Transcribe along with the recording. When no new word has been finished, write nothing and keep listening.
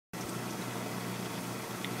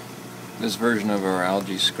This version of our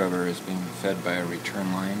algae scrubber is being fed by a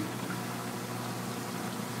return line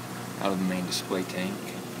out of the main display tank.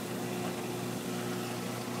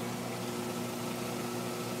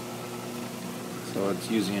 So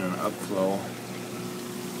it's using an upflow.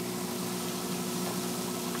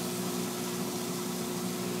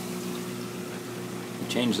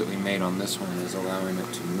 The change that we made on this one is allowing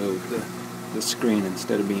it to move the screen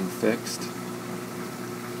instead of being fixed.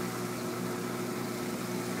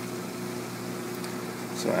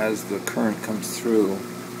 So as the current comes through,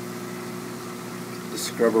 the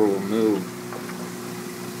scrubber will move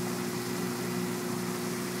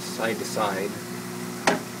side to side.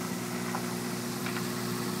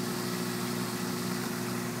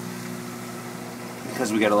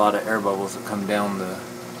 Because we get a lot of air bubbles that come down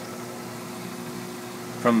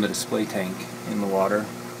from the display tank in the water.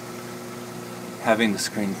 Having the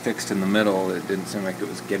screen fixed in the middle, it didn't seem like it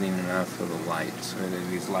was getting enough of the light. So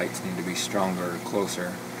these lights need to be stronger or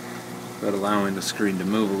closer. But allowing the screen to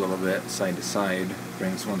move a little bit side to side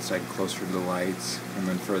brings one side closer to the lights and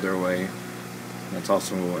then further away. And it's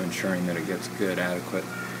also ensuring that it gets good, adequate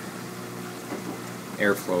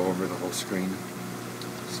airflow over the whole screen.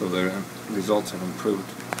 So the results have improved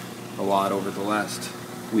a lot over the last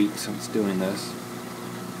week since doing this.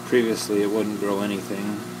 Previously it wouldn't grow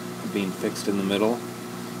anything, being fixed in the middle,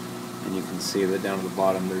 and you can see that down at the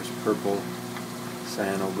bottom there's purple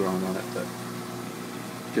cyano growing on it, but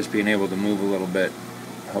just being able to move a little bit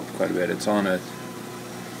helped quite a bit. It's on a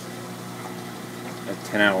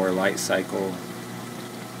 10-hour light cycle,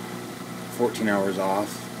 14 hours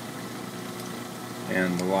off,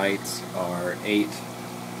 and the lights are 8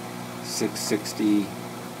 660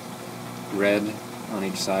 red on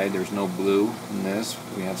each side. There's no blue in this.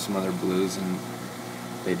 We have some other blues and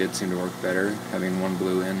they did seem to work better, having one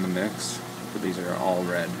blue in the mix, but these are all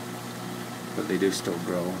red. But they do still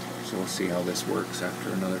grow, so we'll see how this works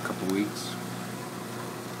after another couple weeks.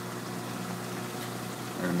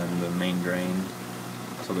 And then the main drain,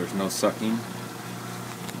 so there's no sucking.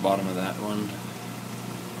 The bottom of that one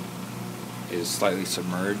is slightly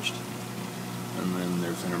submerged, and then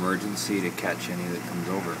there's an emergency to catch any that comes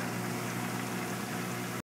over.